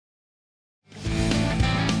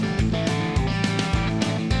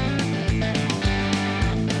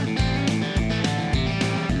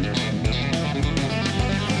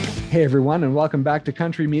Hey everyone, and welcome back to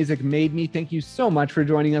Country Music Made Me. Thank you so much for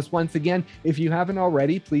joining us once again. If you haven't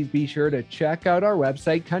already, please be sure to check out our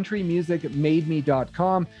website,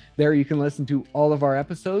 countrymusicmademe.com. There you can listen to all of our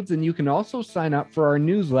episodes, and you can also sign up for our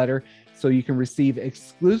newsletter so you can receive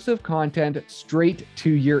exclusive content straight to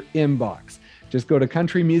your inbox. Just go to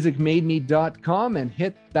countrymusicmademe.com and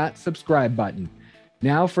hit that subscribe button.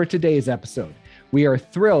 Now for today's episode. We are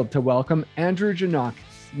thrilled to welcome Andrew Janakis.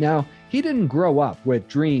 Now, he didn't grow up with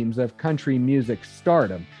dreams of country music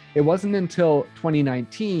stardom. It wasn't until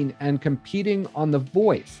 2019 and competing on The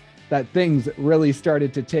Voice that things really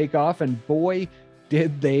started to take off, and boy,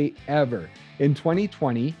 did they ever. In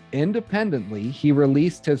 2020, independently, he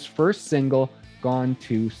released his first single, Gone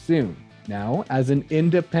Too Soon. Now, as an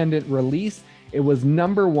independent release, it was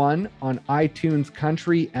 #1 on iTunes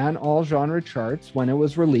country and all genre charts when it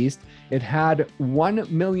was released. It had 1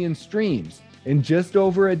 million streams in just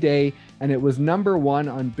over a day, and it was #1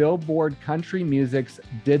 on Billboard Country Music's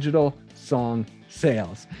digital song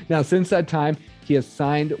sales. Now, since that time, he has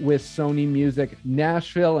signed with Sony Music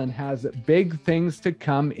Nashville and has big things to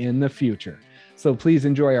come in the future. So please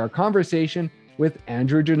enjoy our conversation with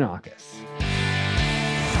Andrew Janakis.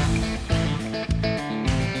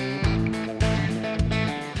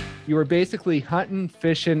 You were basically hunting,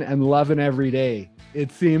 fishing, and loving every day. It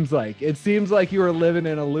seems like you were living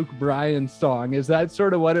in a Luke Bryan song. Is that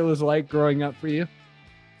sort of what it was like growing up for you?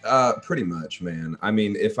 Pretty much, man. I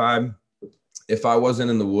mean, if I wasn't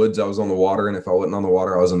in the woods, I was on the water, and if I wasn't on the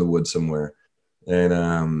water, I was in the woods somewhere.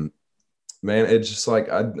 And man, it's just like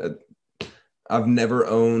I've never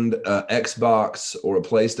owned an Xbox or a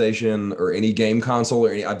PlayStation or any game console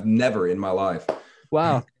I've never in my life.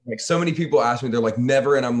 Wow. Like, so many people ask me, they're like,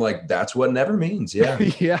 never, and I'm like, that's what never means. Yeah.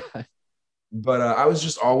 Yeah. But I was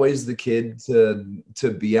just always the kid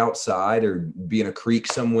to be outside or be in a creek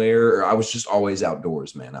somewhere. Or I was just always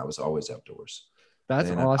outdoors, man. I was always outdoors. That's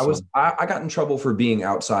and awesome. I got in trouble for being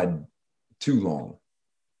outside too long.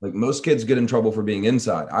 Like most kids get in trouble for being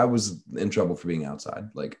inside. I was in trouble for being outside.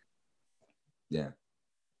 Like, yeah,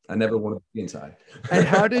 I never wanted to be inside. And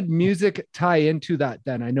how did music tie into that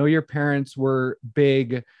then? I know your parents were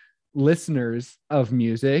big listeners of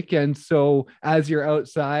music. And so as you're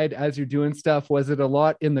outside, as you're doing stuff, was it a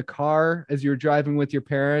lot in the car as you're driving with your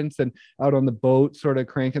parents and out on the boat, sort of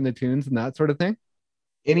cranking the tunes and that sort of thing?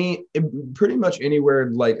 Pretty much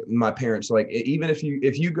anywhere, like my parents, like even if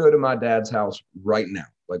you go to my dad's house right now,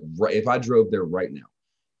 like if I drove there right now,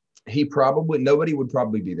 nobody would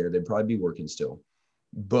probably be there. They'd probably be working still.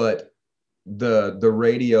 But the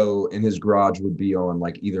radio in his garage would be on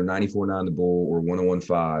like either 94.9 The Bull or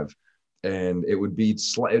 101.5, and it would be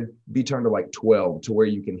turned to like 12 to where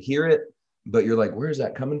you can hear it, but you're like, where is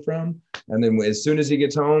that coming from? And then as soon as he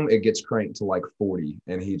gets home, it gets cranked to like 40,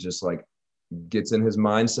 and he just like gets in his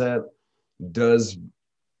mindset, does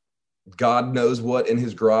God knows what in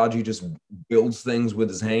his garage. He just builds things with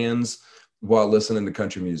his hands while listening to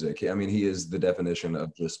country music. I mean, he is the definition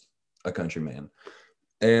of just a country man.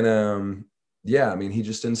 And yeah, I mean, he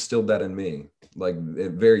just instilled that in me, like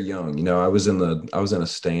very young. You know, I was in a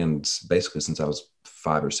stand basically since I was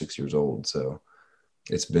 5 or 6 years old. So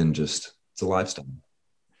it's a lifestyle.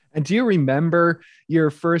 And do you remember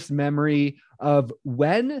your first memory of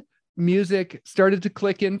when music started to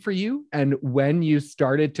click in for you and when you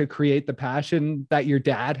started to create the passion that your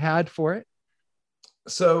dad had for it?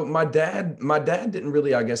 So my dad didn't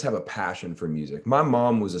really, I guess, have a passion for music. My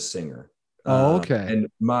mom was a singer. Oh, okay. And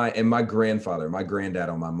my grandfather, my granddad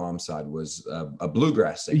on my mom's side was a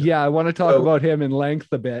bluegrass singer. Yeah, I want to talk about him in length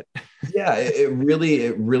a bit. Yeah, it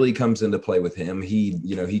really comes into play with him. He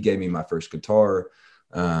gave me my first guitar,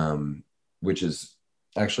 which is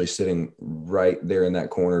actually sitting right there in that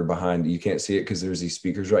corner behind. You can't see it because there's these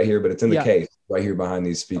speakers right here, but it's in the case right here behind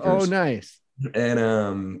these speakers. Oh, nice.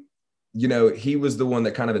 And he was the one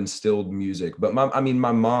that kind of instilled music. But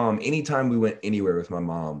my mom, anytime we went anywhere with my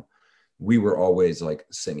mom, we were always like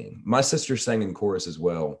singing. My sister sang in chorus as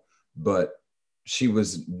well, but she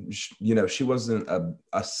wasn't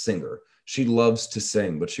a singer. She loves to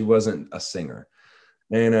sing, but she wasn't a singer.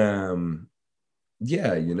 And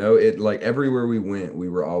yeah, it like everywhere we went, we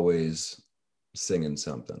were always singing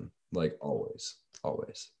something, like always.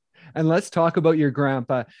 And let's talk about your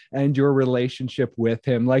grandpa and your relationship with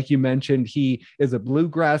him. Like you mentioned, he is a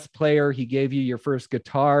bluegrass player. He gave you your first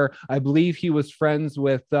guitar. I believe he was friends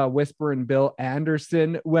with Whisperin' Bill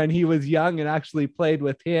Anderson when he was young and actually played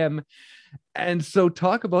with him. And so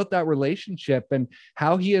talk about that relationship and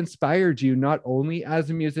how he inspired you, not only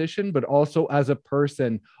as a musician, but also as a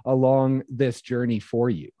person along this journey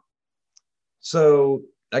for you. So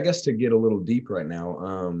I guess to get a little deep right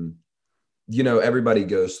now, everybody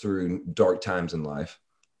goes through dark times in life.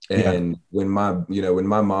 Yeah. And when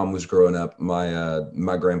my mom was growing up,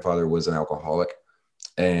 my grandfather was an alcoholic.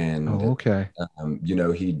 And, Oh, okay.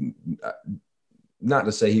 he, not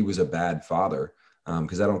to say he was a bad father,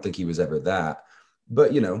 because I don't think he was ever that,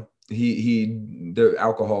 but, the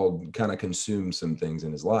alcohol kind of consumed some things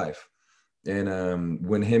in his life. And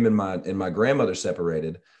when him and my grandmother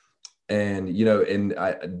separated, and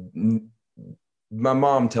my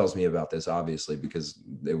mom tells me about this, obviously, because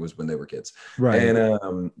it was when they were kids. Right.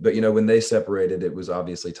 And but when they separated, it was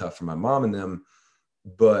obviously tough for my mom and them.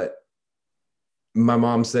 But my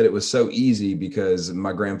mom said it was so easy because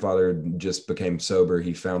my grandfather just became sober.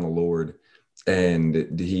 He found the Lord,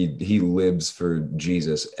 and he lives for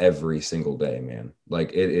Jesus every single day, man.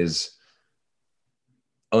 Like, it is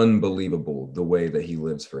unbelievable the way that he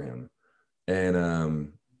lives for him. And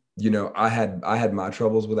I had my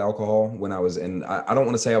troubles with alcohol when I was in. I don't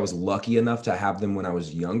want to say I was lucky enough to have them when I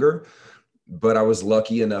was younger, but I was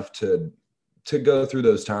lucky enough to go through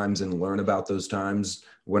those times and learn about those times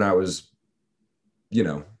when I was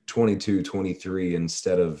 22, 23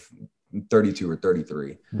 instead of 32 or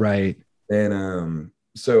 33. Right. And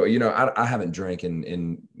so I haven't drank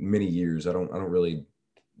in many years. I don't really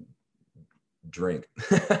drink.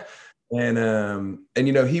 And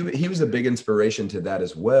he was a big inspiration to that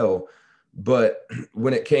as well. But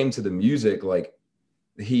when it came to the music, like,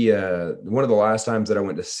 he one of the last times that I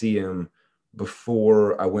went to see him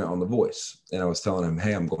before I went on The Voice, and I was telling him,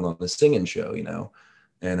 hey, I'm going on the singing show,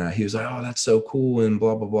 and he was like, oh, that's so cool, and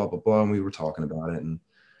blah blah blah blah blah, and we were talking about it,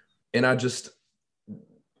 and I just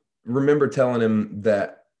remember telling him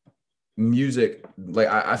that music, like,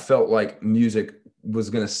 I felt like music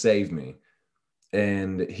was going to save me.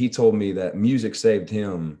 And he told me that music saved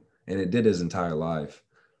him, and it did his entire life.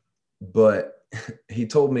 But he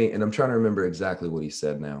told me, and I'm trying to remember exactly what he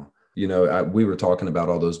said now. We were talking about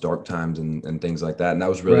all those dark times and things like that. And that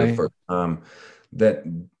was really the Right. first time that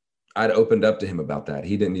I'd opened up to him about that.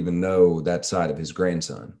 He didn't even know that side of his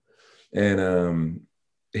grandson. And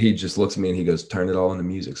he just looks at me and he goes, turn it all into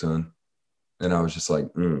music, son. And I was just like,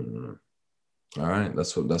 all right,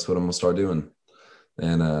 that's what I'm going to start doing.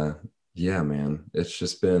 And yeah, man, it's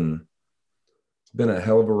just been a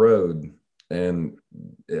hell of a road. And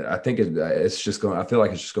I think it's just going, I feel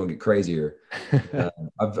like it's just going to get crazier.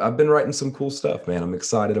 I've been writing some cool stuff, man. I'm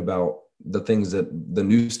excited about the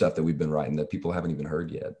new stuff that we've been writing that people haven't even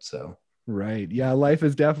heard yet. So. Right. Yeah. Life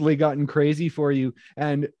has definitely gotten crazy for you.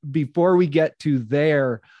 And before we get to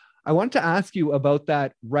there, I want to ask you about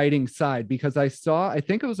that writing side, because I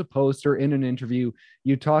think it was a post or in an interview,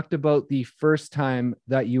 you talked about the first time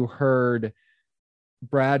that you heard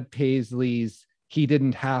Brad Paisley's He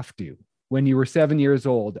Didn't Have to when you were 7 years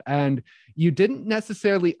old. And you didn't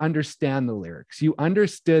necessarily understand the lyrics. You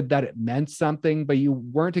understood that it meant something, but you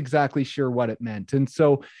weren't exactly sure what it meant. And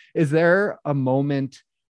so, is there a moment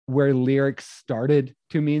where lyrics started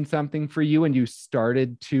to mean something for you and you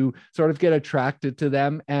started to sort of get attracted to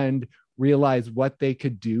them and realize what they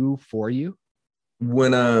could do for you?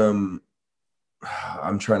 When I'm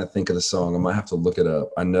trying to think of the song. I might have to look it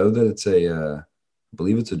up. I know that it's I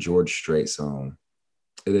believe it's a George Strait song.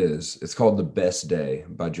 It is. It's called The Best Day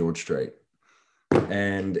by George Strait.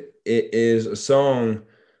 And it is a song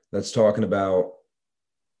that's talking about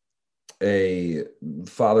a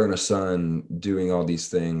father and a son doing all these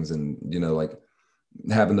things and, like,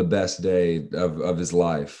 having the best day of his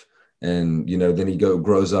life. And, then he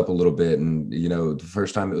grows up a little bit. And, the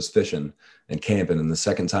first time it was fishing and camping. And the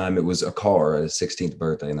second time it was a car at his 16th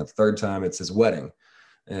birthday. And the third time it's his wedding.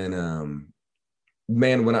 And,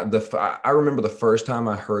 man, when I remember the first time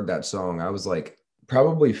I heard that song, I was like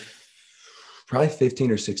probably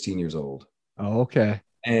 15 or 16 years old. Oh, okay.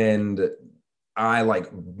 And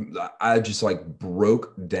I just like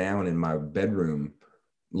broke down in my bedroom,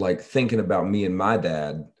 like thinking about me and my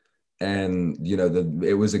dad. And,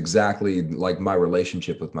 it was exactly like my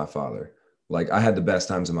relationship with my father. Like, I had the best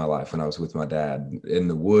times of my life when I was with my dad in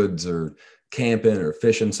the woods or camping or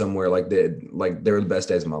fishing somewhere. Like, they were the best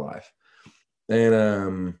days of my life.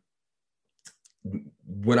 And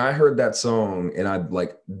when I heard that song, and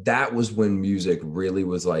that was when music really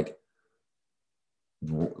was like,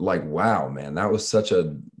 wow, man, that was such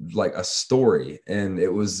a story. And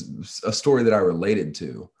it was a story that I related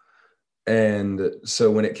to. And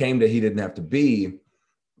so when it came to He Didn't Have to Be,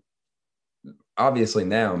 obviously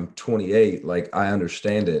now I'm 28, like, I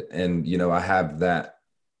understand it. And, I have that,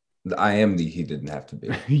 I am the He Didn't Have to Be.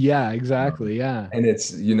 Yeah, exactly. Yeah. And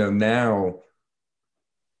it's, now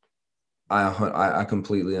I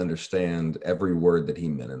completely understand every word that he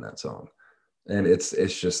meant in that song. And it's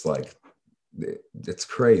just like, it's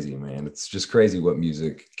crazy, man. It's just crazy what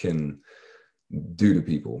music can do to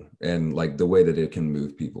people, and like the way that it can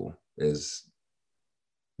move people is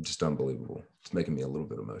just unbelievable. It's making me a little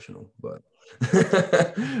bit emotional, but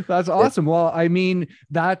That's awesome. Well, I mean,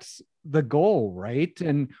 that's the goal, right?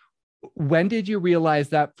 And when did you realize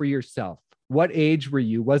that for yourself? What age were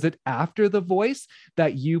you? Was it after The Voice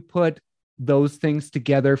that you put those things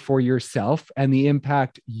together for yourself and the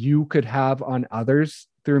impact you could have on others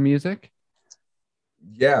through music?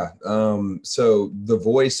 Yeah. So The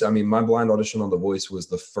Voice, I mean, my blind audition on The Voice was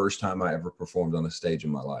the first time I ever performed on a stage in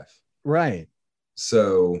my life. Right.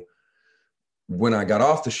 So when I got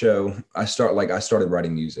off the show, I started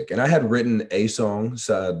writing music, and I had written a song,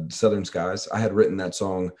 Southern Skies. I had written that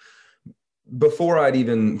song before I'd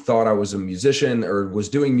even thought I was a musician or was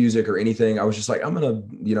doing music or anything. I was just like, I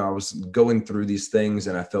was going through these things,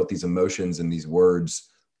 and I felt these emotions and these words,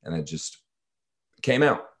 and it just came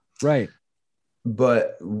out. Right.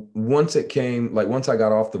 But once I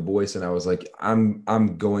got off The Voice, and I was like, I'm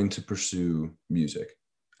going to pursue music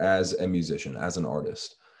as a musician, as an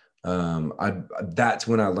artist. That's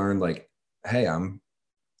when I learned, like, hey,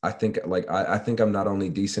 I think I'm not only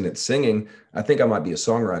decent at singing, I think I might be a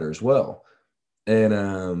songwriter as well.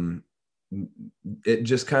 And it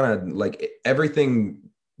just kind of like everything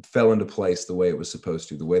fell into place the way it was supposed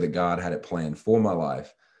to, the way that God had it planned for my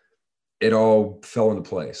life. It all fell into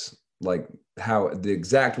place, like how the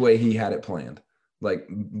exact way he had it planned. Like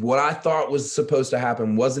what I thought was supposed to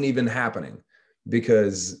happen wasn't even happening,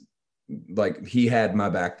 because like he had my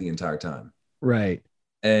back the entire time. Right.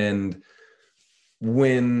 And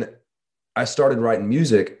when I started writing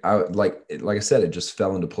music, like I said, it just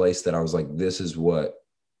fell into place that I was like, this is what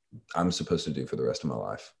I'm supposed to do for the rest of my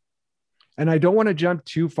life. And I don't want to jump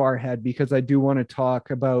too far ahead because I do want to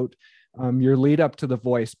talk about your lead up to The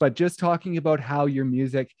Voice, but just talking about how your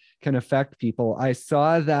music can affect people. I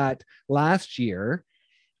saw that last year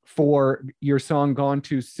for your song Gone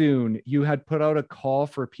Too Soon, you had put out a call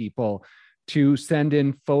for people to send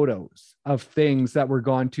in photos of things that were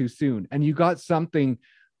gone too soon. And you got something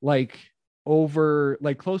like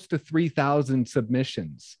close to 3,000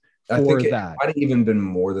 submissions I for think it that. might have even been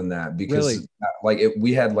more than that, because Really?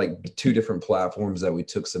 we had like two different platforms that we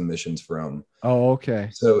took submissions from. Oh, okay.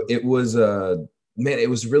 So it was, man, it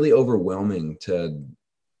was really overwhelming to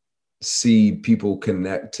see people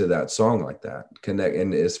connect to that song like that,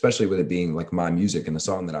 and especially with it being like my music and the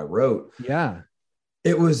song that I wrote. Yeah.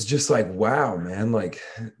 It was just like, wow, man,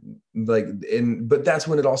 but that's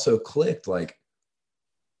when it also clicked. Like,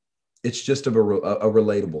 it's just a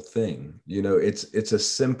relatable thing. You know, it's a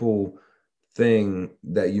simple thing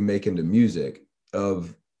that you make into music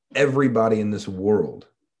of everybody in this world,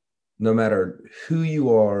 no matter who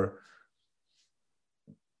you are.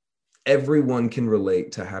 Everyone can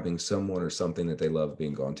relate to having someone or something that they love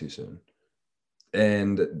being gone too soon.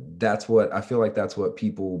 And that's what I feel like, that's why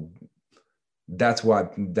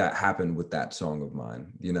that happened with that song of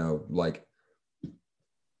mine, you know, like,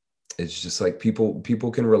 it's just like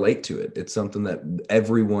people can relate to it. It's something that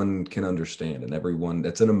everyone can understand, and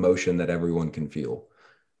that's an emotion that everyone can feel.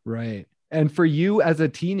 Right. And for you as a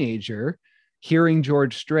teenager, hearing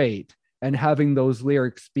George Strait and having those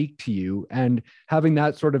lyrics speak to you and having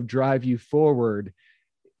that sort of drive you forward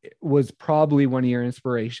was probably one of your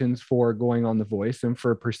inspirations for going on The Voice and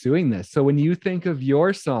for pursuing this. So when you think of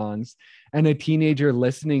your songs and a teenager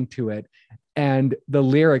listening to it and the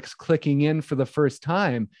lyrics clicking in for the first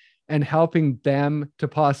time and helping them to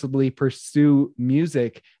possibly pursue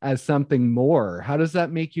music as something more, how does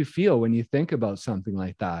that make you feel when you think about something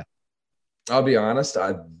like that? I'll be honest,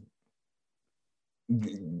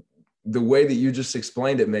 the way that you just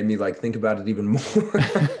explained it made me like think about it even more.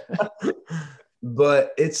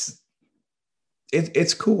 But it's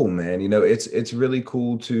cool, man. You know, it's really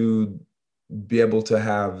cool to be able to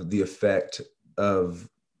have the effect of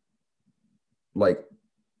like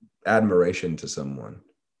admiration to someone.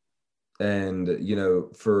 And, you know,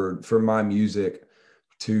 for my music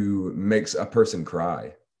to make a person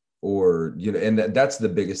cry, or, you know, and that's the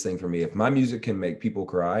biggest thing for me. If my music can make people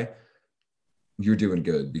cry, you're doing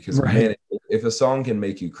good, because Right. man, if a song can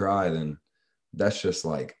make you cry, then that's just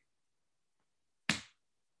like,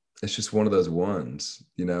 it's just one of those ones,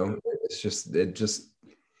 you know. It just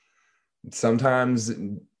sometimes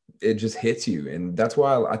it just hits you. And that's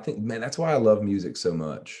why I think, man, that's why I love music so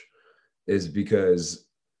much, is because,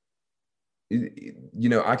 you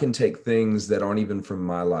know, I can take things that aren't even from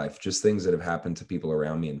my life, just things that have happened to people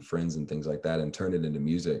around me and friends and things like that, and turn it into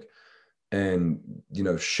music, and, you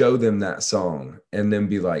know, show them that song and then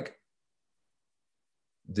be like,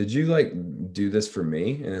 did you like do this for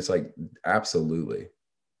me? And it's like, absolutely.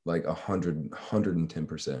 like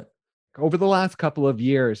 110%. Over the last couple of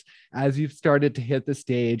years, as you've started to hit the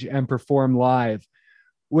stage and perform live,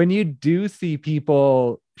 when you do see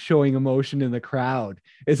people showing emotion in the crowd,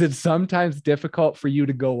 is it sometimes difficult for you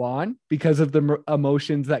to go on because of the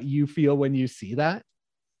emotions that you feel when you see that?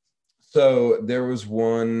 So there was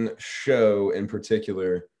one show in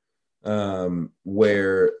particular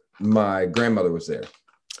where my grandmother was there.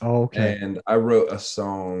 Okay. And I wrote a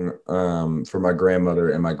song for my grandmother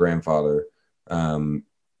and my grandfather.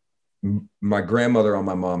 My grandmother on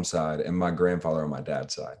my mom's side and my grandfather on my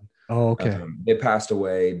dad's side. Okay. They passed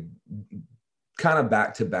away kind of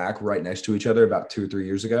back to back right next to each other about 2 or 3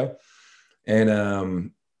 years ago. And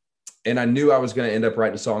I knew I was going to end up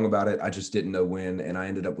writing a song about it. I just didn't know when. And I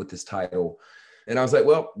ended up with this title. And I was like,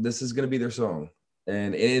 well, this is going to be their song.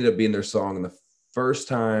 And it ended up being their song. And the first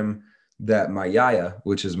time that my yaya,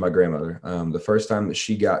 which is my grandmother, the first time that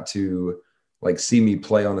she got to like see me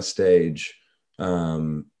play on a stage,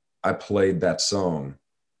 I played that song.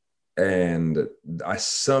 And I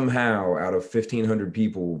somehow, out of 1,500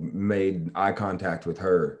 people, made eye contact with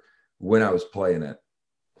her when I was playing it.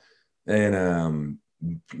 And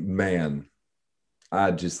man,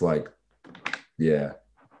 I just like, yeah,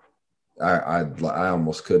 I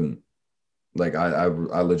almost couldn't. Like I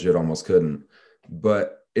legit almost couldn't.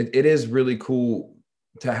 But it is really cool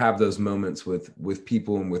to have those moments with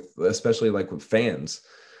people and with especially like with fans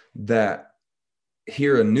that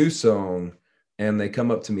hear a new song and they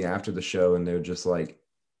come up to me after the show and they're just like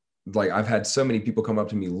I've had so many people come up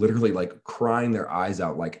to me literally like crying their eyes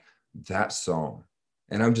out like that song.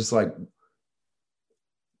 And I'm just like,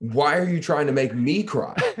 why are you trying to make me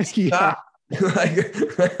cry? Yeah. Like,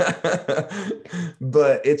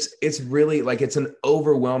 but it's really like it's an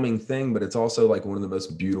overwhelming thing, but it's also like one of the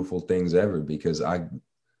most beautiful things ever because I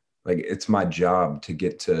like it's my job to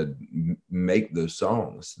get to make those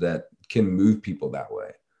songs that can move people that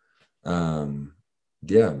way.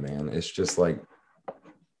 Yeah, man, it's just like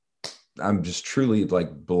I'm just truly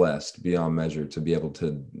like blessed beyond measure to be able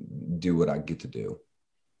to do what I get to do.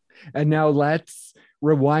 And now let's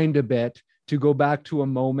rewind a bit to go back to a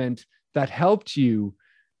moment that helped you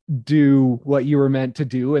do what you were meant to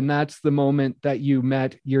do. And that's the moment that you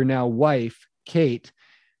met your now wife, Kate.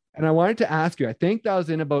 And I wanted to ask you, I think that was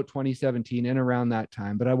in about 2017 and around that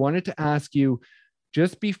time, but I wanted to ask you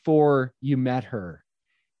just before you met her,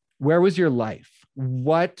 where was your life?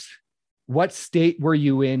 What state were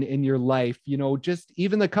you in your life? You know, just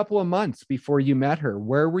even a couple of months before you met her,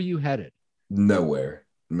 where were you headed? Nowhere,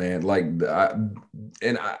 man. Like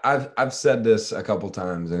I've said this a couple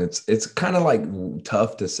times, and it's kind of like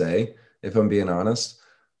tough to say if I'm being honest.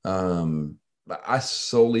 I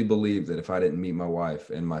solely believe that if I didn't meet my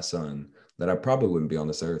wife and my son, that I probably wouldn't be on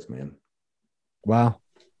this earth, man. Wow.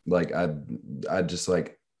 Like I just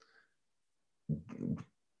like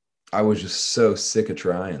I was just so sick of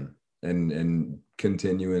trying and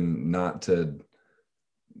continuing not to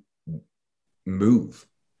move.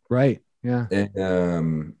 Right. Yeah.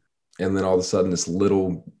 And then all of a sudden this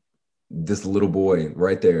little boy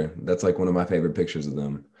right there, that's like one of my favorite pictures of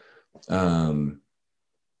them.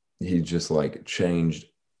 He just like changed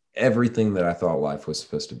everything that I thought life was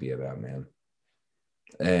supposed to be about, man.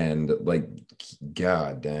 And like,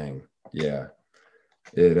 God dang. Yeah.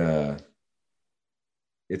 It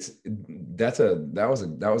it's that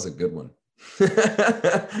was a good one.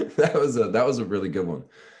 That was a really good one.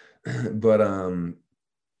 But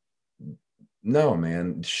no,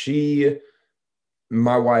 man,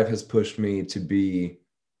 my wife has pushed me to be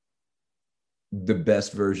the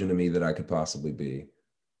best version of me that I could possibly be.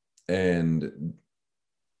 And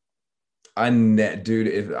dude,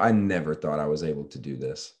 if I never thought I was able to do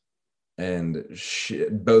this. And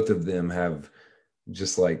both of them have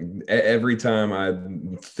just like every time I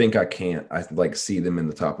think I can't, I like see them in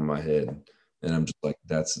the top of my head. And I'm just like,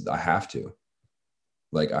 I have to.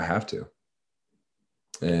 Like, I have to.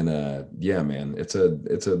 And yeah, man, it's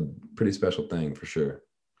a pretty special thing for sure.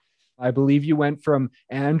 I believe you went from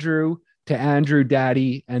Andrew to Andrew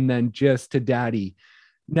Daddy and then just to Daddy.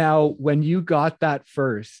 Now, when you got that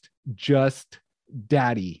first, just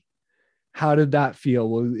Daddy, how did that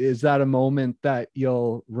feel? Is that a moment that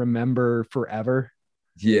you'll remember forever?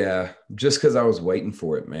 Yeah, just because I was waiting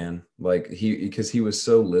for it, man. Like because he was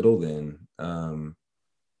so little then.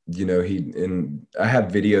 You know, and I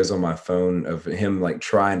have videos on my phone of him like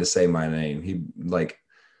trying to say my name. He like,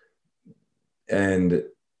 and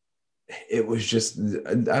it was just,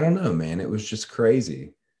 I don't know, man. It was just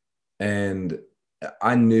crazy. And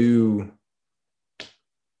I knew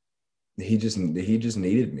he just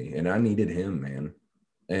needed me and I needed him, man.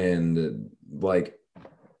 And like,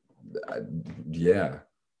 yeah,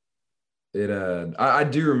 I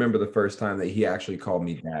do remember the first time that he actually called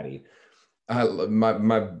me daddy.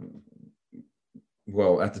 My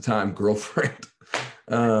well, at the time, girlfriend,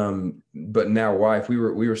 but now wife, we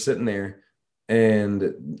were sitting there,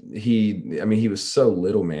 and he was so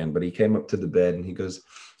little, man, but he came up to the bed and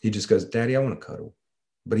he just goes, "Daddy, I want to cuddle."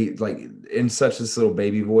 But he, like, in such this little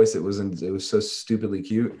baby voice, it was so stupidly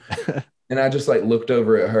cute. And I just like looked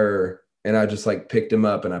over at her, and I just like picked him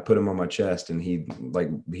up and I put him on my chest, and he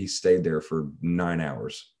stayed there for 9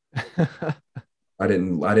 hours. I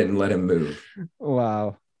didn't let him move.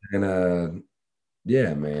 Wow. And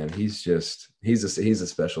yeah, man, he's a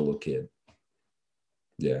special little kid.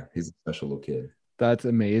 Yeah, he's a special little kid. That's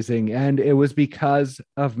amazing. And it was because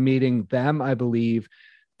of meeting them, I believe,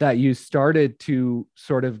 that you started to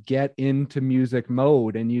sort of get into music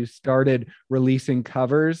mode and you started releasing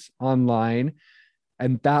covers online.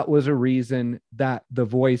 And that was a reason that The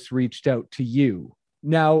Voice reached out to you.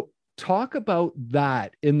 Now, talk about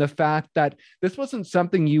that in the fact that this wasn't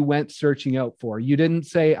something you went searching out for. You didn't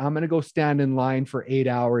say, I'm going to go stand in line for 8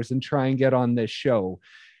 hours and try and get on this show.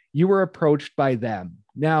 You were approached by them.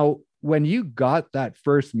 Now, when you got that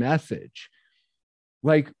first message,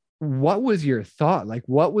 like, what was your thought? Like,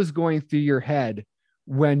 what was going through your head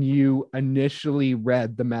when you initially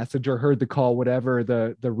read the message or heard the call, whatever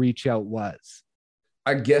the reach out was?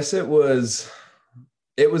 I guess it was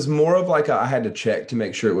more of like I had to check to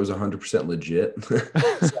make sure it was 100% legit. So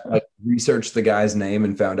I like researched the guy's name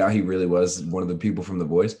and found out he really was one of the people from The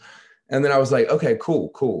Voice. And then I was like, okay,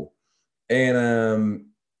 cool. And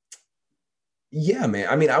yeah, man.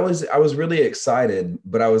 I mean, I was really excited,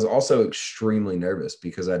 but I was also extremely nervous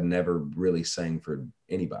because I'd never really sang for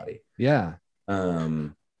anybody. Yeah.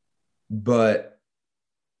 But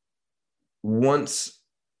once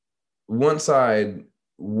I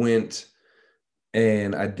went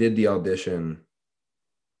and I did the audition,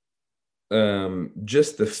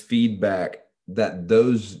 just the feedback that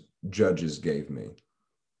those judges gave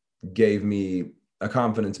me a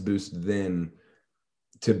confidence boost then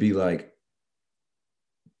to be like,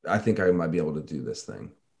 I think I might be able to do this thing.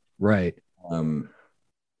 Right.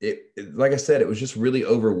 Like I said, it was just really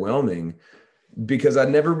overwhelming because I'd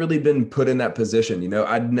never really been put in that position. You know,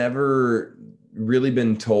 I'd never really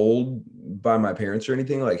been told by my parents or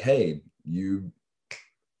anything like, hey, you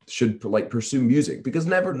should like pursue music, because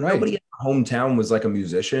nobody in my hometown was like a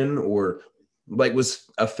musician or like was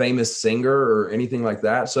a famous singer or anything like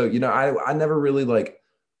that. So, you know, I never really like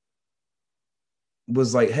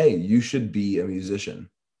was like, hey, you should be a musician.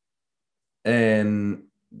 And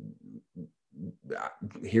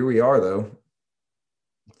here we are, though,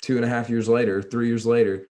 2.5 years later, 3 years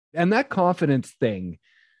later. And that confidence thing,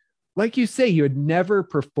 like you say, you had never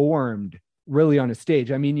performed really on a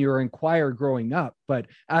stage. I mean, you were in choir growing up, but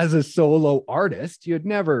as a solo artist, you had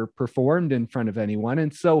never performed in front of anyone.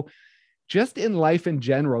 And so just in life in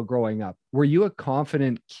general, growing up, were you a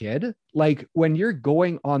confident kid? Like when you're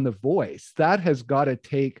going on The Voice, that has got to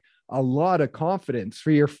take a lot of confidence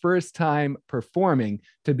for your first time performing,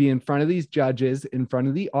 to be in front of these judges, in front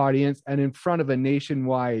of the audience, and in front of a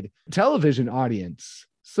nationwide television audience.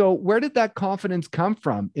 So where did that confidence come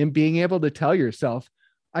from in being able to tell yourself,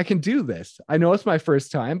 I can do this? I know it's my first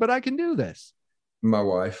time, but I can do this. My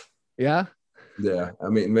wife. Yeah. Yeah. I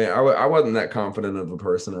mean, man, I wasn't that confident of a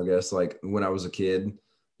person, I guess. Like when I was a kid,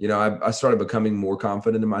 you know, I started becoming more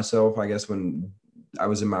confident in myself, I guess, when I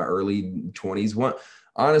was in my early 20s.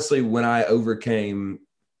 Honestly, when I overcame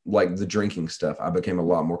like the drinking stuff, I became a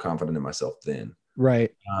lot more confident in myself then.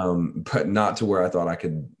 Right. But not to where I thought I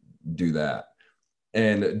could do that.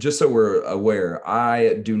 And just so we're aware,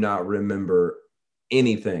 I do not remember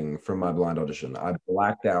anything from my blind audition. I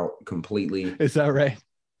blacked out completely. Is that right?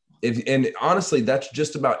 And honestly, that's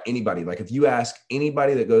just about anybody. Like if you ask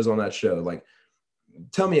anybody that goes on that show, like,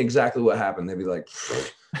 tell me exactly what happened, they'd be like,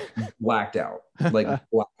 blacked out, like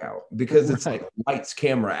blackout, because it's like lights,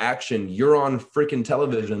 camera, action. You're on freaking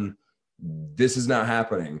television. This is not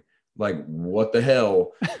happening. Like, what the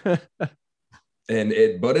hell? But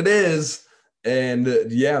it is. And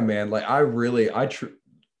yeah, man, like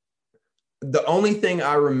the only thing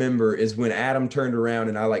I remember is when Adam turned around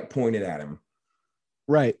and I like pointed at him.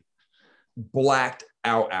 Right. Blacked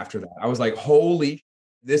out after that. I was like, holy,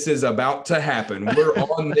 this is about to happen. We're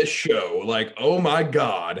on this show. Like, oh my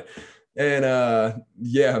God. And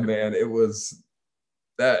yeah, man, it was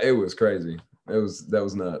crazy. That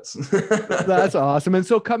was nuts. That's awesome. And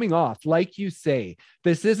so coming off, like you say,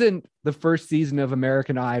 this isn't the first season of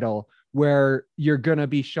American Idol where you're going to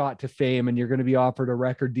be shot to fame and you're going to be offered a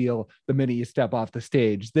record deal the minute you step off the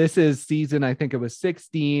stage. This is season, I think it was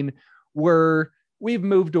 16, where we've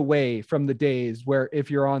moved away from the days where if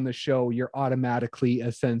you're on the show, you're automatically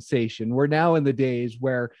a sensation. We're now in the days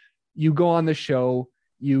where you go on the show,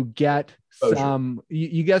 you get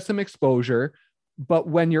you get some exposure, but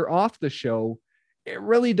when you're off the show, it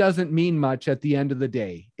really doesn't mean much at the end of the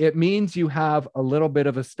day. It means you have a little bit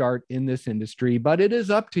of a start in this industry, but it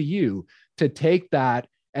is up to you to take that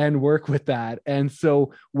and work with that. And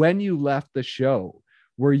so when you left the show,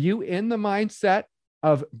 were you in the mindset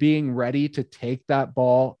of being ready to take that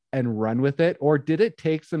ball and run with it? Or did it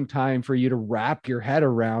take some time for you to wrap your head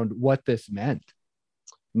around what this meant?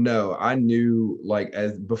 No, I knew, like,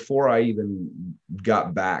 as before I even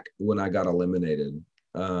got back when I got eliminated,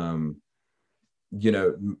 you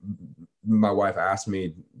know, my wife asked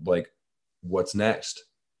me, like, what's next?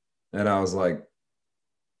 And I was like,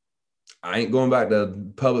 I ain't going back to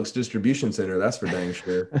Publix distribution center. That's for dang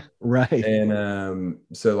sure. Right. And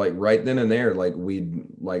so like right then and there, like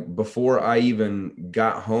before I even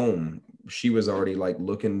got home, she was already like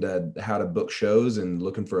looking to how to book shows and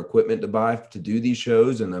looking for equipment to buy to do these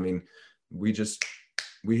shows. And I mean, we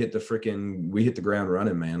hit the ground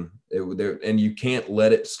running, man. And you can't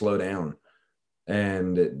let it slow down.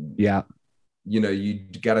 And yeah, you know, you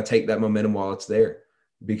got to take that momentum while it's there,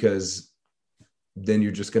 because then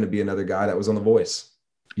you're just going to be another guy that was on The Voice.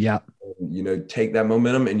 Yeah. And, you know, take that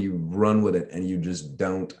momentum and you run with it, and you just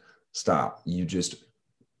don't stop. You just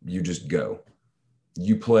go.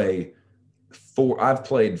 You play I've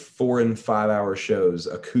played 4 and 5 hour shows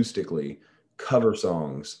acoustically, cover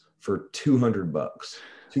songs for $200,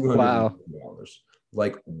 $200. Wow.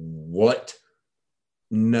 Like, what?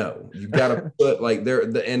 No, you got to put like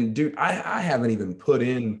and dude, I haven't even put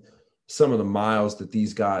in some of the miles that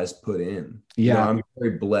these guys put in. Yeah. You know, I'm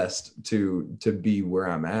very blessed to be where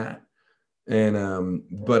I'm at. And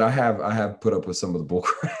but I have put up with some of the bull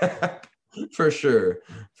crap for sure.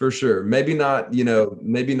 Maybe not, you know,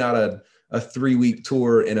 maybe not a 3-week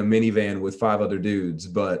tour in a minivan with 5 other dudes,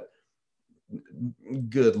 but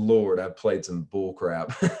good Lord, I've played some bull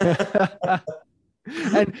crap.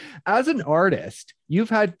 And as an artist,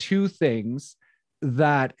 you've had 2 things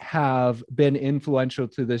that have been influential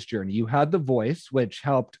to this journey. You had The Voice, which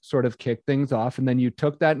helped sort of kick things off, and then you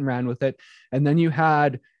took that and ran with it. And then you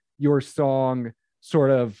had your song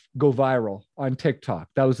sort of go viral on TikTok.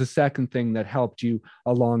 That was the second thing that helped you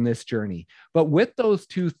along this journey. But with those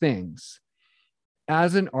 2 things,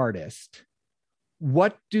 as an artist,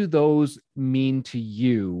 what do those mean to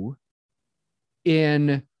you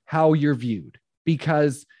in how you're viewed?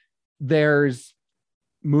 Because there's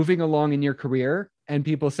moving along in your career and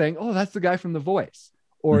people saying, oh, that's the guy from The Voice.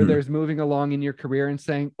 Or there's moving along in your career and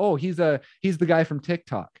saying, oh, he's the guy from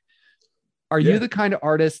TikTok. Are you the kind of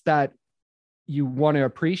artist that you want to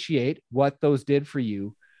appreciate what those did for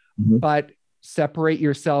you, but separate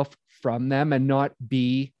yourself from them and not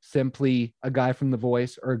be simply a guy from The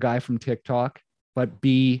Voice or a guy from TikTok, but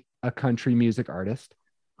be a country music artist?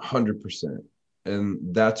 100%. And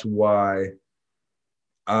that's why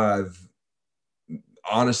I've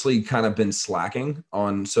honestly kind of been slacking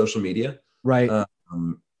on social media. Right.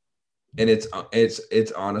 And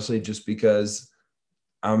it's honestly just because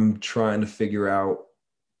I'm trying to figure out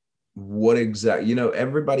what exactly, you know,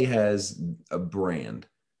 everybody has a brand.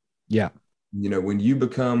 Yeah. You know, when you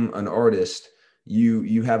become an artist,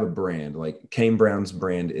 you have a brand. Like Kane Brown's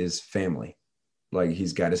brand is family. Like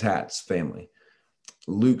he's got his hats, family.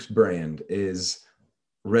 Luke's brand is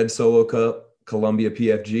Red Solo Cup, Columbia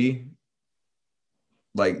PFG.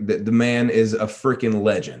 Like the man is a freaking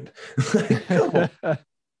legend.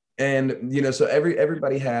 And you know, so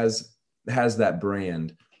everybody has that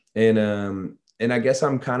brand. And I guess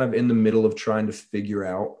I'm kind of in the middle of trying to figure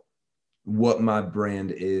out what my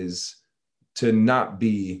brand is, to not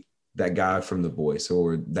be that guy from The Voice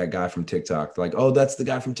or that guy from TikTok. Like, oh, that's the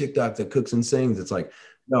guy from TikTok that cooks and sings. It's like,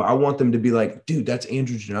 no, I want them to be like, dude, that's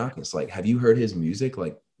Andrew Janakis. Like, have you heard his music?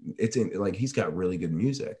 Like, he's got really good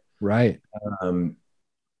music. Right.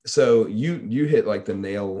 So you hit like the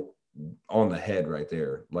nail on the head right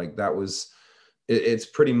there. Like that was, it's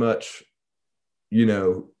pretty much, you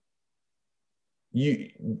know,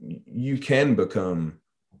 you can become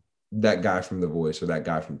that guy from The Voice or that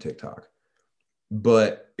guy from TikTok,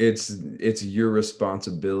 but it's your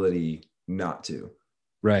responsibility not to.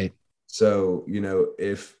 Right. So, you know,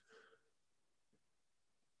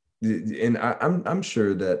 I'm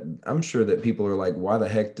sure that people are like, why the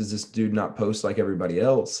heck does this dude not post like everybody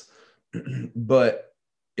else? But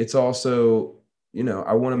it's also, you know,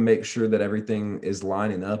 I want to make sure that everything is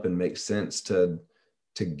lining up and makes sense to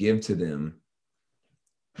give to them.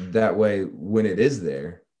 That way, when it is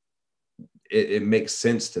there, it makes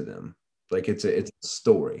sense to them. Like it's a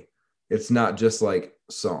story. It's not just like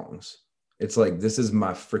songs. It's like, this is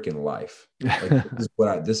my freaking life. Like,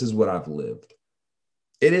 this is what I've lived.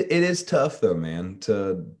 It is tough though, man,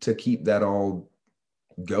 to keep that all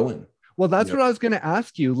going. Well, that's You know? what I was going to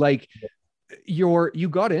ask you. Like, you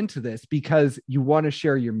got into this because you want to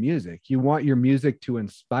share your music. You want your music to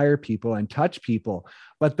inspire people and touch people.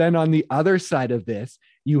 But then on the other side of this,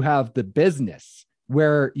 you have the business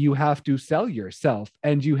where you have to sell yourself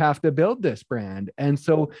and you have to build this brand. And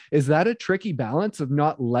so is that a tricky balance of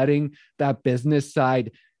not letting that business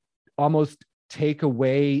side almost take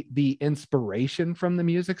away the inspiration from the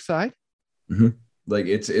music side? Mm-hmm. Like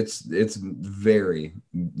it's very,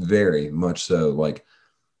 very much so. Like,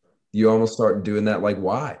 you almost start doing that. Like,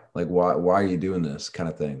 why are you doing this kind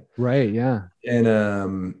of thing? Right. Yeah.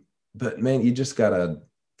 And, but man, you just gotta,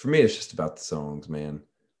 for me, it's just about the songs, man.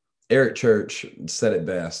 Eric Church said it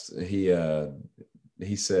best. He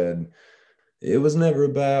said, it was never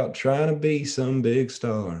about trying to be some big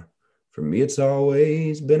star. For me, it's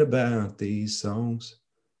always been about these songs.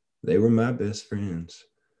 They were my best friends.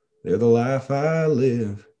 They're the life I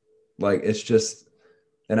live. Like, it's just,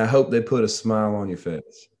 and I hope they put a smile on your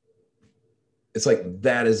face. It's like,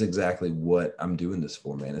 that is exactly what I'm doing this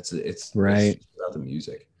for, man. It's right. It's about the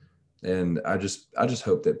music. And I just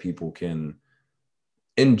hope that people can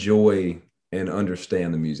enjoy and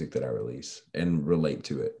understand the music that I release and relate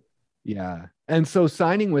to it. Yeah. And so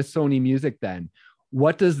signing with Sony Music, then,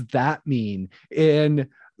 what does that mean in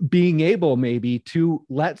being able maybe to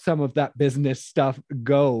let some of that business stuff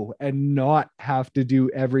go and not have to do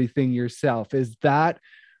everything yourself? Is that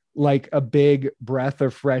like a big breath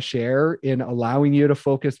of fresh air in allowing you to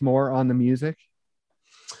focus more on the music?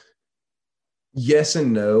 Yes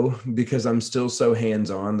and no, because I'm still so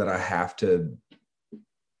hands-on that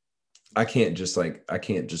I can't just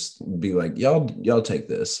be like, y'all take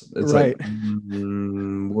this. It's right. like,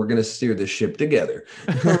 we're going to steer this ship together.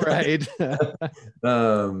 Right.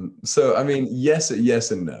 So, I mean, yes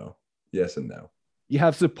and no. Yes and no. You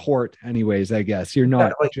have support anyways, I guess. You're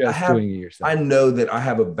not doing it yourself. I know that I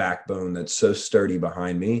have a backbone that's so sturdy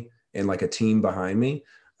behind me and like a team behind me.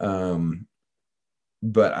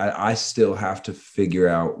 But I still have to figure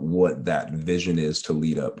out what that vision is to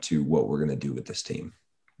lead up to what we're going to do with this team.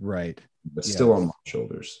 Right. But still on my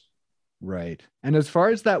shoulders. Right. And as far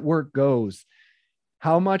as that work goes,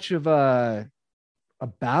 how much of a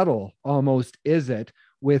battle almost is it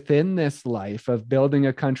within this life of building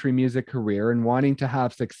a country music career and wanting to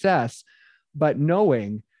have success, but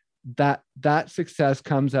knowing that that success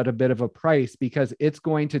comes at a bit of a price because it's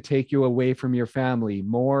going to take you away from your family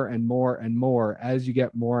more and more and more as you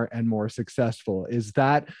get more and more successful? Is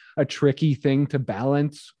that a tricky thing to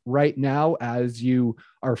balance right now as you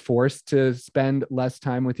are forced to spend less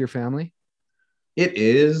time with your family? It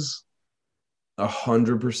is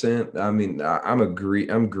 100%. I mean, I'm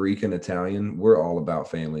Greek and Italian. We're all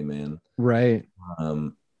about family, man. Right.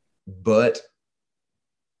 But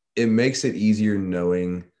it makes it easier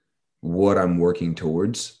knowing what I'm working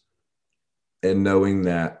towards and knowing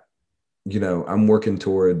that, I'm working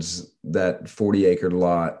towards that 40-acre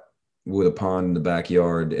lot with a pond in the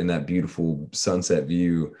backyard and that beautiful sunset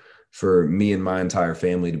view for me and my entire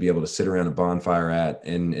family to be able to sit around a bonfire at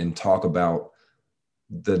and talk about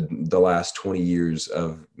the last 20 years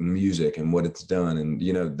of music and what it's done. And,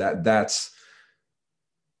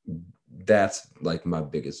 that's like my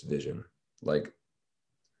biggest vision. Like,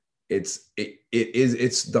 it's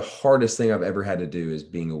the hardest thing I've ever had to do is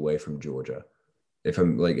being away from Georgia, if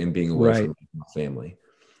I'm like, and being away from my family.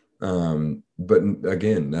 But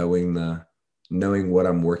again, knowing what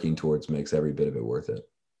I'm working towards makes every bit of it worth it.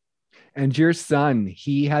 And your son,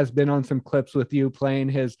 he has been on some clips with you playing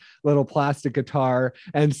his little plastic guitar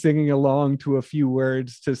and singing along to a few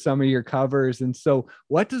words to some of your covers. And so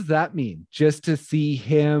what does that mean, just to see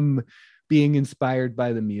him being inspired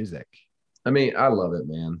by the music? I mean, I love it,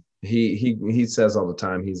 man. He says all the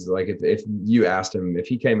time, he's like, if you asked him, if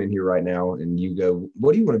he came in here right now and you go,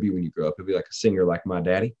 what do you want to be when you grow up? He'll be like a singer like my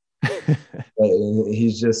daddy.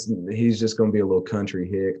 He's just going to be a little country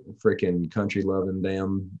hick, freaking country loving,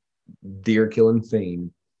 damn deer killing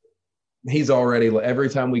fiend. He's already, every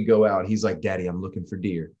time we go out, he's like, Daddy, I'm looking for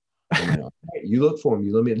deer. Like, hey, you look for him.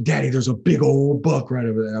 You let me, Daddy, there's a big old buck right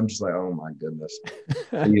over there. I'm just like, oh my goodness.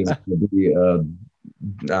 He is going to be,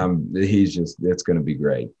 it's going to be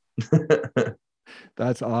great.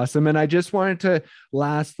 That's awesome. And I just wanted to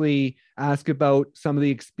lastly ask about some of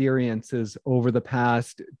the experiences over the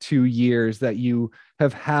past 2 years that you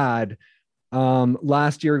have had.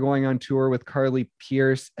 Last year going on tour with Carly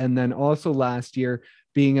Pearce, and then also last year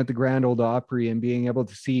being at the Grand Ole Opry and being able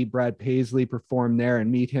to see Brad Paisley perform there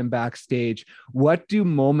and meet him backstage. What do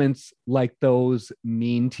moments like those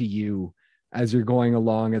mean to you as you're going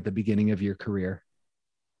along at the beginning of your career?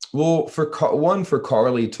 Well, for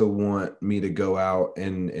Carly to want me to go out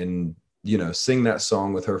and sing that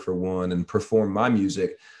song with her for one and perform my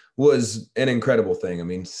music was an incredible thing. I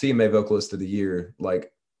mean, CMA Vocalist of the Year,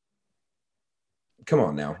 like, come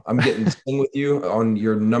on now. I'm getting to sing with you on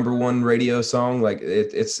your number one radio song. Like,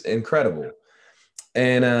 it's incredible.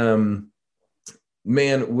 And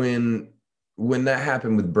man, when that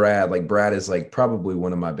happened with Brad, like, Brad is like probably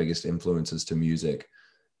one of my biggest influences to music.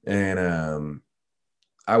 And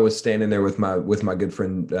I was standing there with my good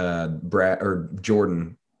friend Brad or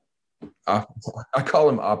Jordan. I call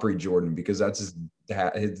him Opry Jordan because that's his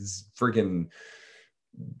freaking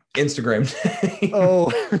Instagram name.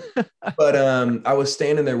 Oh, but I was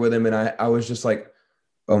standing there with him, and I was just like,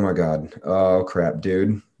 oh my God, oh crap,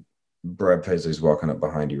 dude, Brad Paisley's walking up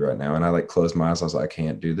behind you right now. And I like closed my eyes. I was like, I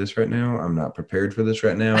can't do this right now. I'm not prepared for this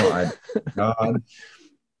right now. God.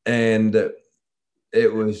 And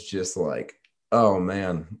it was just like, oh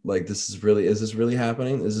man, like is this really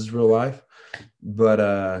happening? Is this real life? But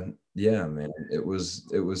yeah, man,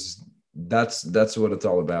 that's what it's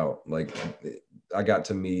all about. Like, I got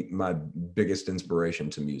to meet my biggest inspiration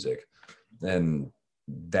to music, and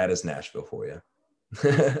that is Nashville for you.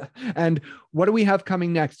 And what do we have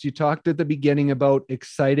coming next? You talked at the beginning about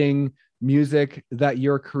exciting music that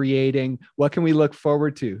you're creating. What can we look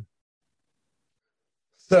forward to?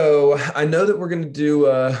 So I know that we're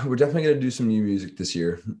definitely going to do some new music this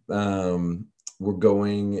year. We're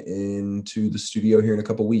going into the studio here in a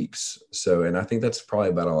couple weeks. So, and I think that's probably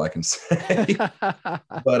about all I can say.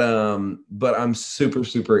 But I'm super,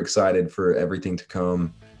 super excited for everything to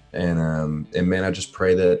come. And man, I just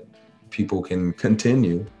pray that people can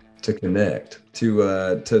continue to connect to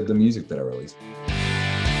the music that I release.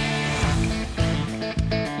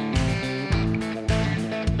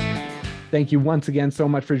 Thank you once again so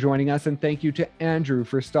much for joining us. And thank you to Andrew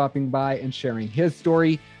for stopping by and sharing his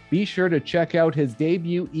story. Be sure to check out his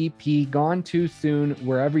debut EP, Gone Too Soon,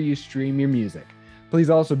 wherever you stream your music. Please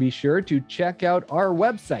also be sure to check out our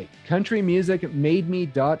website,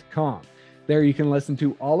 countrymusicmademe.com. There you can listen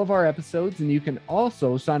to all of our episodes, and you can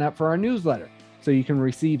also sign up for our newsletter so you can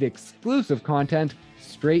receive exclusive content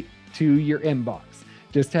straight to your inbox.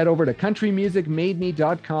 Just head over to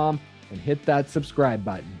countrymusicmademe.com and hit that subscribe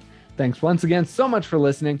button. Thanks once again so much for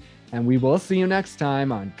listening, and we will see you next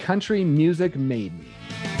time on Country Music Made Me.